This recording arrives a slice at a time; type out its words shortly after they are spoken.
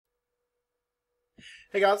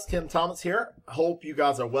Hey guys, Tim Thomas here. Hope you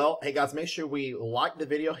guys are well. Hey guys, make sure we like the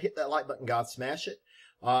video. Hit that like button, guys. Smash it.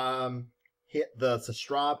 Hit the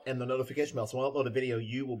subscribe and the notification bell. So when I upload a video,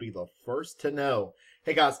 you will be the first to know.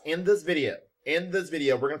 Hey guys, in this video,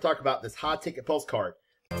 we're going to talk about this high ticket postcard.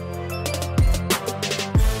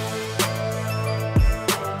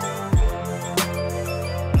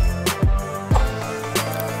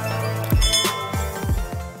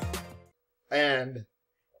 And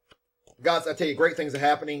guys, I tell you, great things are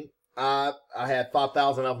happening. I had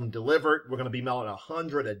 5,000 of them delivered. We're going to be mailing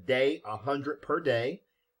 100 a day, 100 per day,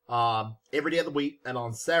 every day of the week. And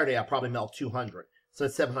on Saturday, I probably mail 200. So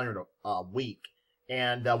it's 700 a week.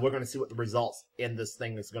 And we're going to see what the results in this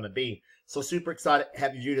thing is going to be. So super excited to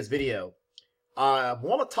have you view this video. I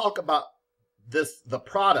want to talk about the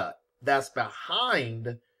product that's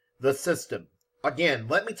behind the system. Again,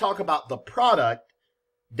 let me talk about the product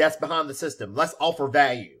that's behind the system. Let's offer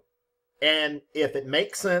value. And if it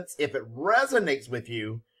makes sense, if it resonates with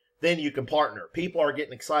you, then you can partner. People are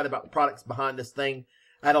getting excited about the products behind this thing.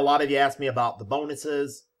 I had a lot of you ask me about the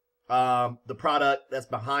bonuses, the product that's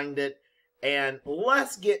behind it. And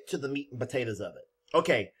let's get to the meat and potatoes of it.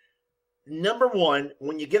 Okay, number one,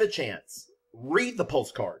 when you get a chance, read the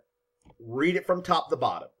postcard. Read it from top to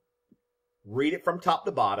bottom. Read it from top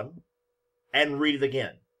to bottom and read it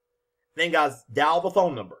again. Then, guys, dial the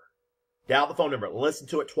phone number. Dial the phone number. Listen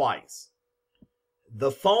to it twice.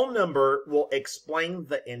 The phone number will explain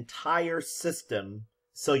the entire system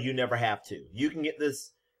so you never have to. You can get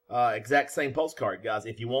this exact same postcard, guys,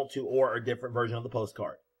 if you want to, or a different version of the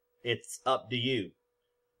postcard. It's up to you.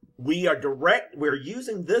 We're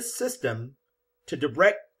using this system to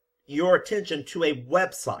direct your attention to a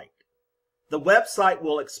website. The website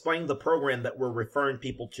will explain the program that we're referring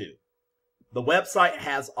people to. The website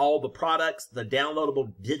has all the products, the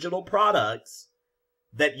downloadable digital products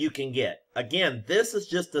that you can get. Again, this is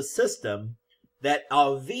just a system,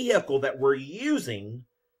 a vehicle that we're using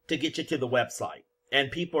to get you to the website.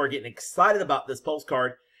 And people are getting excited about this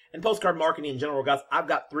postcard and postcard marketing in general. Guys, I've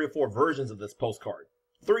got 3 or 4 versions of this postcard.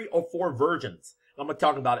 3 or 4 versions. I'm going to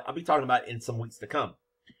talk about it. I'll be talking about it in some weeks to come.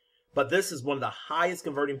 But this is one of the highest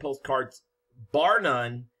converting postcards, bar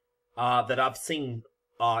none, that I've seen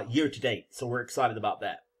year to date. So we're excited about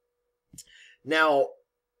that. Now,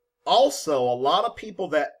 also, a lot of people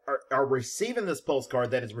that are receiving this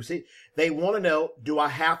postcard they want to know, do I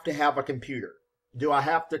have to have a computer? Do I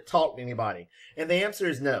have to talk to anybody? And the answer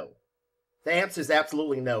is no. The answer is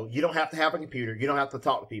absolutely no. You don't have to have a computer. You don't have to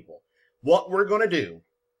talk to people. What we're going to do,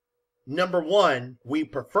 number one, we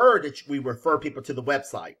prefer that we refer people to the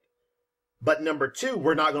website. But number 2,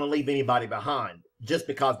 we're not going to leave anybody behind just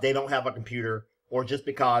because they don't have a computer or just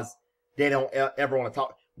because they don't ever want to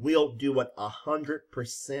talk. We'll do it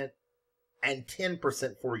 100% and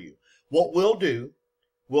 10% for you. What we'll do,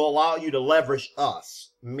 we'll allow you to leverage us,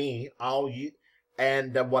 me, you,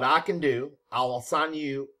 and what I can do, I'll assign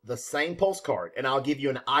you the same postcard, and I'll give you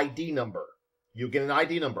an ID number. You'll get an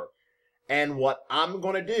ID number. And what I'm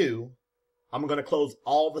going to do, I'm going to close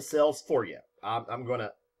all the sales for you.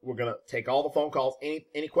 We're going to take all the phone calls,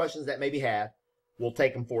 any questions that maybe had, we'll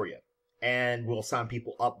take them for you. And we'll sign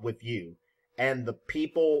people up with you. And the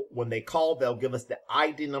people, when they call, they'll give us the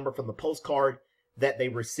ID number from the postcard that they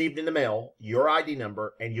received in the mail, your ID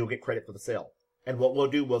number, and you'll get credit for the sale. And what we'll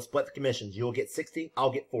do, we'll split the commissions. You'll get 60,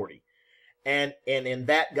 I'll get 40. And in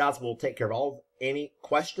that, guys, we'll take care of any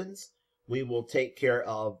questions. We will take care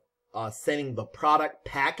of sending the product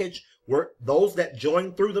package. Those that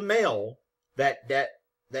join through the mail, that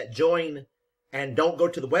join and don't go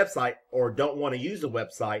to the website or don't want to use the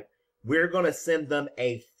website, we're going to send them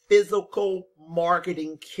a physical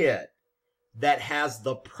marketing kit that has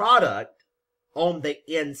the product on the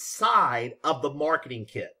inside of the marketing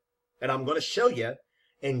kit. And I'm going to show you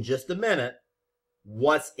in just a minute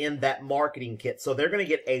what's in that marketing kit. So they're going to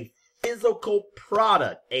get a physical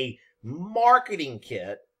product, a marketing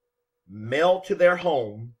kit mailed to their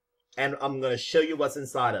home. And I'm going to show you what's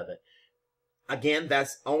inside of it. Again,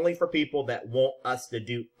 that's only for people that want us to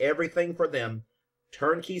do everything for them.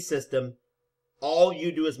 Turnkey system. All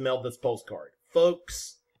you do is mail this postcard.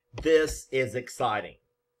 Folks, this is exciting.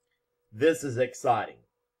 This is exciting.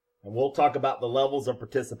 And we'll talk about the levels of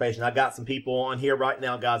participation. I got some people on here right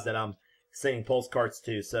now, guys, that I'm sending postcards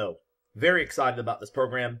to. So, very excited about this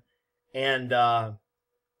program. And,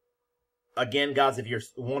 again, guys, if you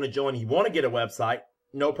want to join, you want to get a website,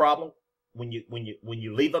 no problem. When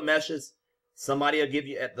you leave a message, somebody will give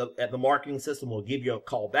you, at the marketing system, will give you a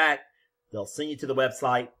call back. They'll send you to the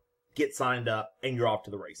website, get signed up, and you're off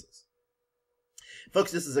to the races.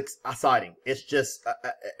 Folks, this is exciting. It's just,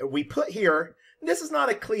 we put here This is not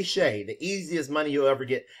a cliche, the easiest money you'll ever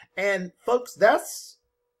get. And folks, that's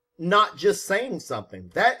not just saying something.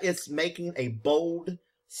 That is making a bold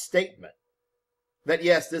statement. That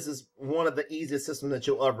yes, this is one of the easiest systems that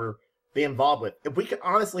you'll ever be involved with. If we can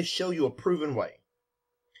honestly show you a proven way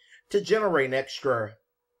to generate an extra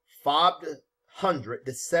 $500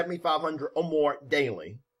 to $7,500 or more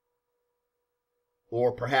daily,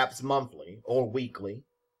 or perhaps monthly or weekly,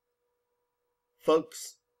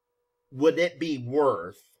 folks, would it be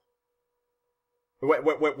worth,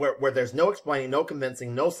 where there's no explaining, no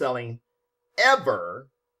convincing, no selling, ever,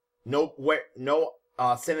 no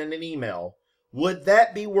sending an email, would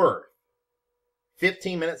that be worth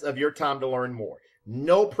 15 minutes of your time to learn more?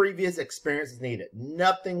 No previous experience is needed.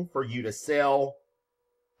 Nothing for you to sell.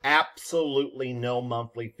 Absolutely no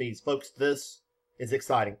monthly fees. Folks, this is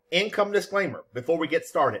exciting. Income disclaimer before we get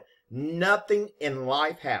started. Nothing in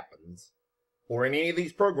life happens, or in any of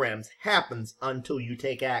these programs happens, until you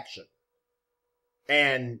take action.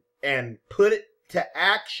 And put it to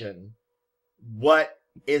action what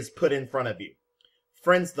is put in front of you.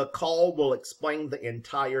 Friends, the call will explain the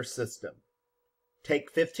entire system.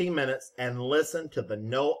 Take 15 minutes and listen to the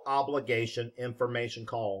no obligation information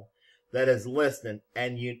call that is listening,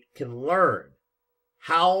 and you can learn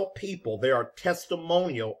how people, there are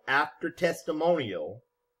testimonial after testimonial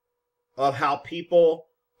of how people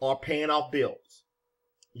are paying off bills,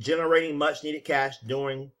 generating much needed cash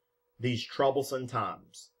during these troublesome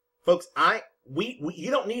times. Folks,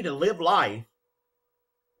 you don't need to live life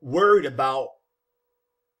worried about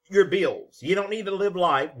your bills. You don't need to live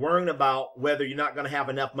life worrying about whether you're not going to have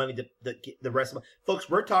enough money to get the rest of it. Folks,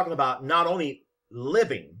 we're talking about not only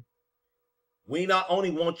living, we not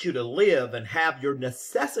only want you to live and have your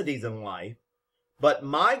necessities in life, but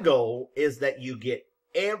my goal is that you get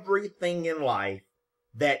everything in life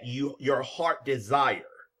that your heart desire,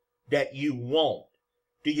 that you want.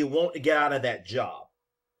 Do you want to get out of that job?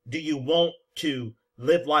 Do you want to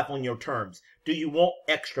live life on your terms? Do you want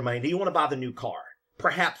extra money? Do you want to buy the new car?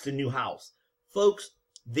 Perhaps a new house? Folks,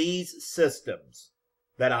 these systems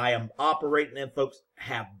that I am operating in, folks,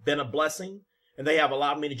 have been a blessing, and they have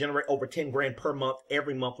allowed me to generate over 10 grand per month,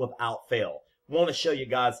 every month without fail. I want to show you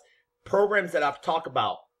guys programs that I've talked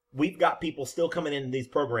about. We've got people still coming in these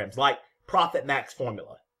programs like Profit Max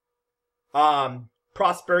Formula,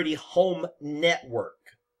 Prosperity Home Network.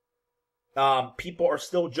 People are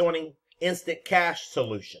still joining Instant Cash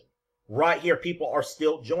Solution. Right here, people are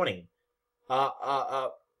still joining.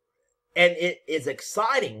 And it is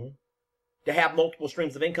exciting to have multiple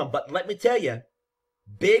streams of income. But let me tell you,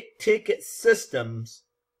 big ticket systems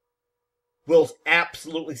will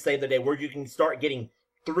absolutely save the day, where you can start getting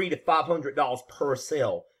 $300 to $500 per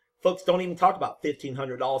sale. Folks, don't even talk about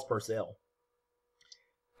 $1,500 per sale.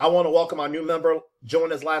 I want to welcome our new member,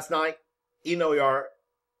 joined us last night. You know, we are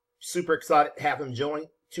super excited to have him join.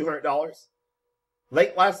 $200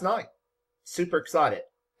 late last night. Super excited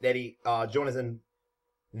that he joined us in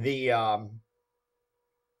the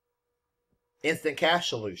instant cash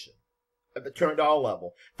solution at the $200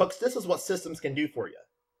 level. Folks, this is what systems can do for you.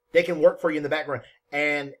 They can work for you in the background.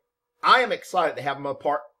 And I am excited to have him a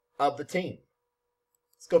part of the team.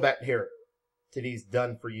 Let's go back here to these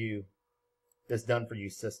done for you, this done for you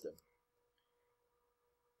system.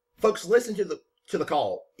 Folks, listen to the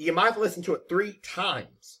call. You might have to listen to it 3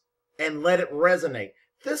 times and let it resonate.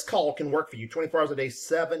 This call can work for you 24 hours a day,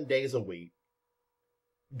 7 days a week,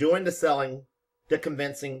 doing the selling, the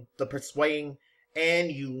convincing, the persuading,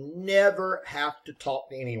 and you never have to talk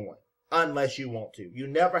to anyone unless you want to. You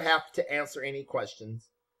never have to answer any questions.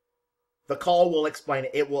 The call will explain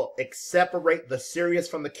it. It will separate the serious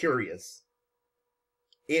from the curious.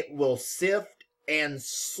 It will sift and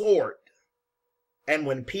sort. And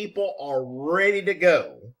when people are ready to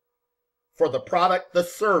go for the product, the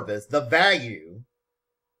service, the value,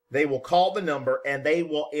 they will call the number and they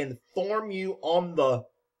will inform you on the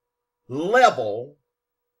level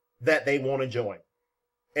that they want to join.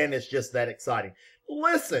 And it's just that exciting.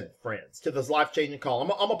 Listen, friends, to this life-changing call. I'm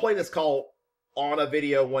going to play this call on a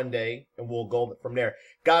video one day, and we'll go from there.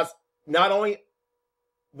 Guys, not only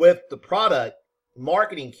with the product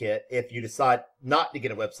marketing kit, if you decide not to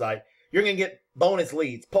get a website, you're going to get bonus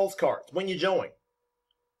leads, postcards, when you join.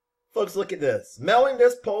 Folks, look at this. Mailing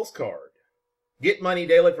this postcard. Get money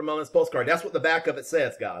daily for mailing this postcard. That's what the back of it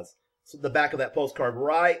says, guys. So the back of that postcard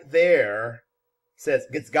right there says,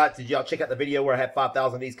 did y'all check out the video where I had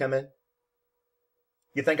 5,000 of these come in?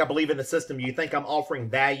 You think I believe in the system? You think I'm offering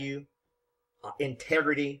value,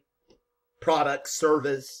 integrity, product,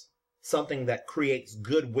 service, something that creates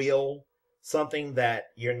goodwill, something that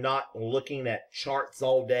you're not looking at charts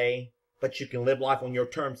all day, but you can live life on your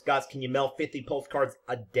terms. Guys, can you mail 50 postcards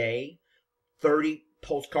a day, 30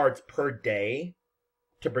 postcards per day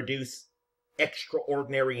to produce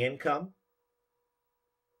extraordinary income?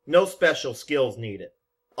 No special skills needed.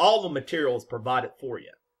 All the material is provided for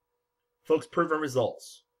you. Folks, proven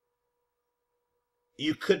results.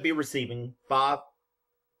 You could be receiving $500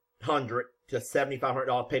 to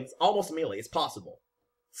 $7,500 payments almost immediately. It's possible.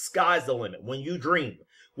 Sky's the limit. When you dream,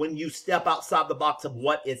 when you step outside the box of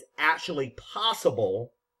what is actually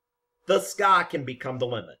possible, the sky can become the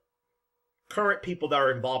limit. Current people that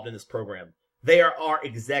are involved in this program, they are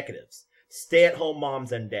executives, stay-at-home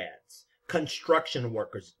moms and dads, construction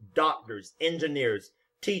workers, doctors, engineers,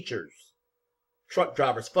 teachers, truck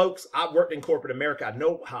drivers. Folks, I've worked in corporate America. I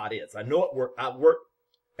know how it is. I know it work.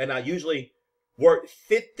 And I usually work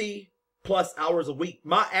 50 plus hours a week.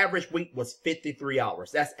 My average week was 53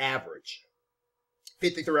 hours. That's average.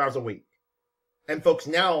 53 hours a week. And folks,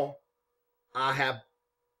 now I have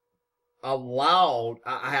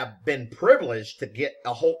been privileged to get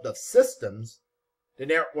a hold of systems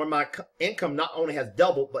where my income not only has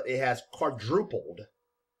doubled, but it has quadrupled.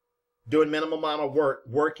 Doing minimum amount of work,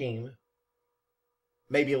 working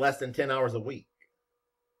maybe less than 10 hours a week.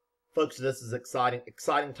 Folks, this is exciting.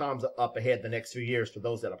 Exciting times up ahead the next few years for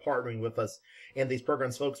those that are partnering with us in these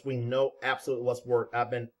programs. Folks, we know absolutely what's work. I've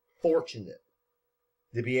been fortunate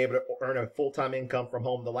to be able to earn a full-time income from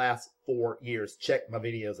home the last 4 years. Check my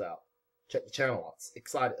videos out. Check the channel out.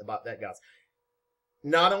 Excited about that, guys.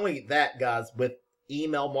 Not only that, guys, with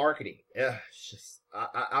email marketing.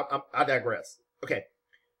 I digress. Okay.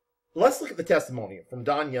 Let's look at the testimonial from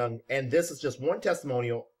Don Young, and this is just one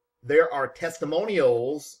testimonial. There are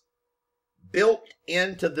testimonials built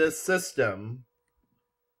into this system.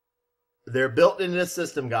 They're built into this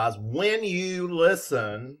system, guys. When you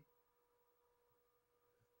listen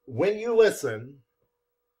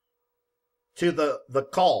to the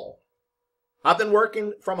call. I've been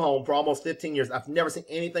working from home for almost 15 years. I've never seen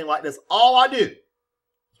anything like this. All I do, is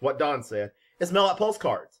what Don said, is mail out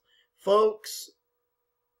postcards. Folks,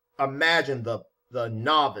 imagine the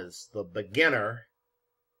novice, the beginner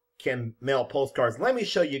can mail postcards. Let me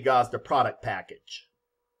show you guys the product package.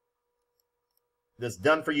 This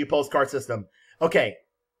done-for-you postcard system. Okay,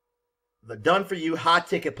 the done-for-you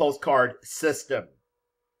high-ticket postcard system.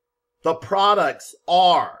 The products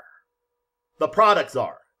are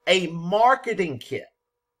a marketing kit,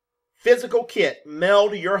 physical kit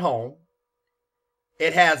mailed to your home.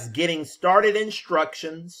 It has getting started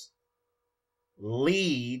instructions,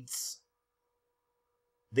 leads.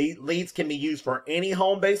 The leads can be used for any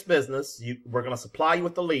home-based business. We're going to supply you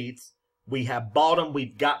with the leads. We have bought them.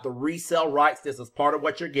 We've got the resale rights. This is part of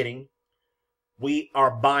what you're getting. We are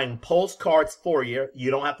buying postcards for you. You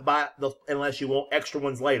don't have to buy those unless you want extra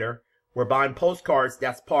ones later. We're buying postcards.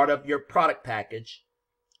 That's part of your product package.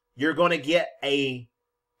 You're going to get a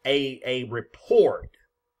report.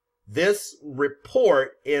 This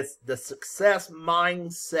report is the Success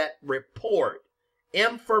Mindset Report.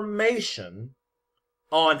 Information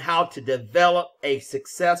on how to develop a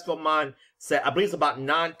successful mindset. I believe it's about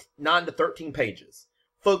 9 to 13 pages.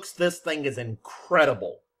 Folks, this thing is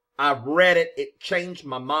incredible. I've read it. It changed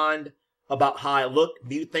my mind about how I look,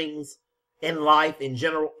 view things in life in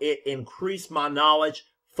general. It increased my knowledge.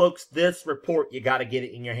 Folks, this report, you got to get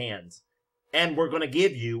it in your hands. And we're going to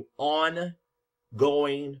give you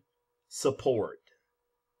ongoing support.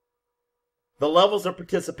 The levels of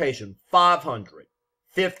participation, 500,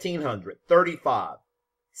 1,500, 35,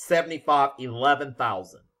 75,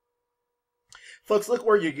 11,000. Folks, look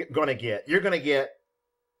where you're going to get. You're going to get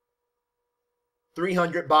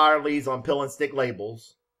 300 buyer leads on pill and stick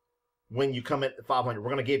labels when you come in at 500. We're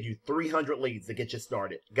going to give you 300 leads to get you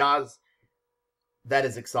started. Guys, that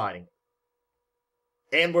is exciting.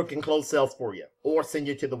 And we can close sales for you or send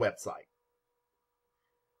you to the website.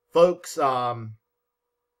 Folks,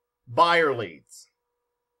 buyer leads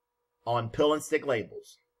on pill and stick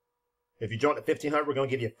labels. If you join at 1,500, we're going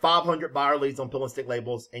to give you 500 buyer leads on pill and stick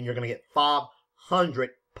labels, and you're going to get 500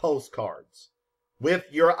 postcards with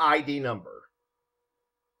your ID number.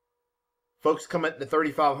 Folks, come at the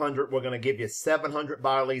 3,500, we're going to give you 700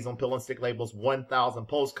 buyer leads on pill and stick labels, 1,000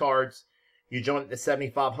 postcards. You join at the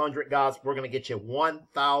 7,500, guys, we're going to get you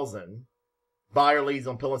 1,000 buyer leads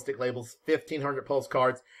on pill and stick labels, 1,500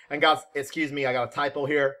 postcards. And guys, excuse me, I got a typo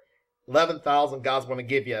here. 11,000, guys, we're going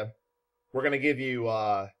to give you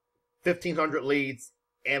 1,500 leads,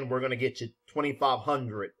 and we're going to get you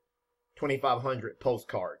 2,500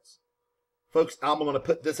 postcards. Folks, I'm going to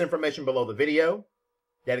put this information below the video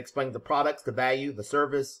that explains the products, the value, the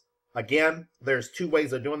service. Again, there's 2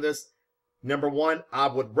 ways of doing this. Number one, I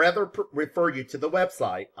would rather refer you to the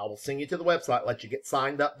website. I will send you to the website, let you get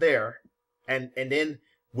signed up there, and then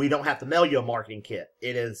we don't have to mail you a marketing kit.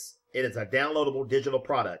 It is a downloadable digital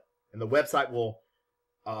product, and the website will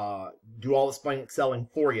do all the selling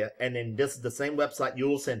for you. And then this is the same website you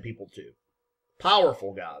will send people to.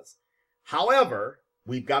 Powerful, guys. However,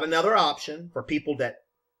 we've got another option for people that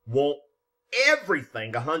want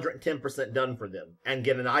everything 110% done for them and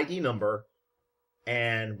get an ID number,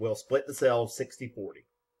 and we'll split the sales 60-40.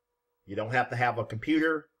 You don't have to have a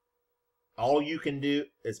computer. All you can do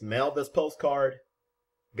is mail this postcard,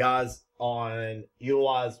 guys,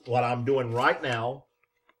 utilize what I'm doing right now.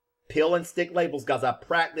 Peel and stick labels, guys. I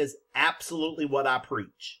practice absolutely what I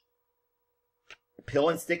preach. Peel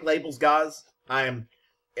and stick labels, guys. And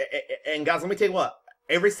guys, let me tell you what.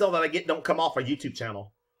 Every sale that I get don't come off our YouTube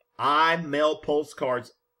channel. I mail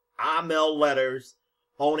postcards. I mail letters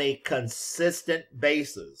on a consistent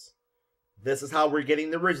basis. This is how we're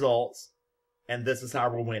getting the results, and this is how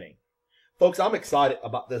we're winning. Folks, I'm excited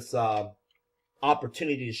about this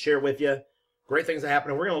opportunity to share with you. Great things are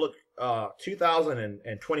happening. We're going to look,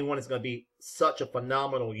 2021 is going to be such a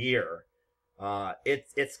phenomenal year.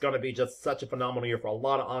 It's going to be just such a phenomenal year for a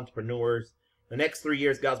lot of entrepreneurs. The next 3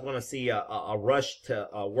 years, guys, we're going to see a rush to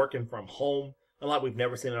working from home, like we've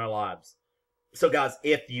never seen in our lives. So, guys,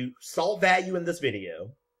 if you saw value in this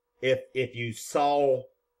video, if you saw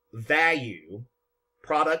value,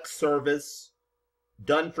 product, service,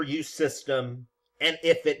 done for you system, and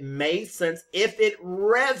if it made sense, if it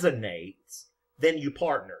resonates, then you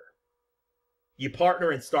partner. You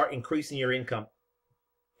partner and start increasing your income.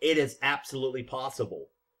 It is absolutely possible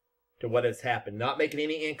to what has happened. Not making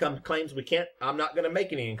any income claims. I'm not going to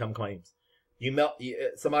make any income claims.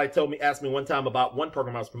 Somebody asked me one time about one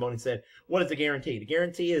program I was promoting, said, what is the guarantee? The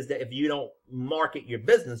guarantee is that if you don't market your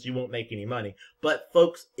business, you won't make any money. But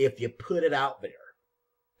folks, if you put it out there,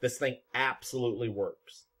 this thing absolutely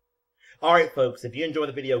works. All right, folks, if you enjoyed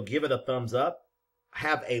the video, give it a thumbs up.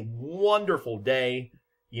 Have a wonderful day.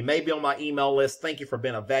 You may be on my email list. Thank you for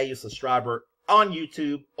being a value subscriber on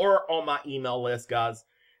YouTube or on my email list, guys.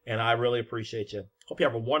 And I really appreciate you. Hope you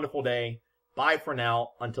have a wonderful day. Bye for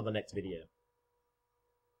now. Until the next video.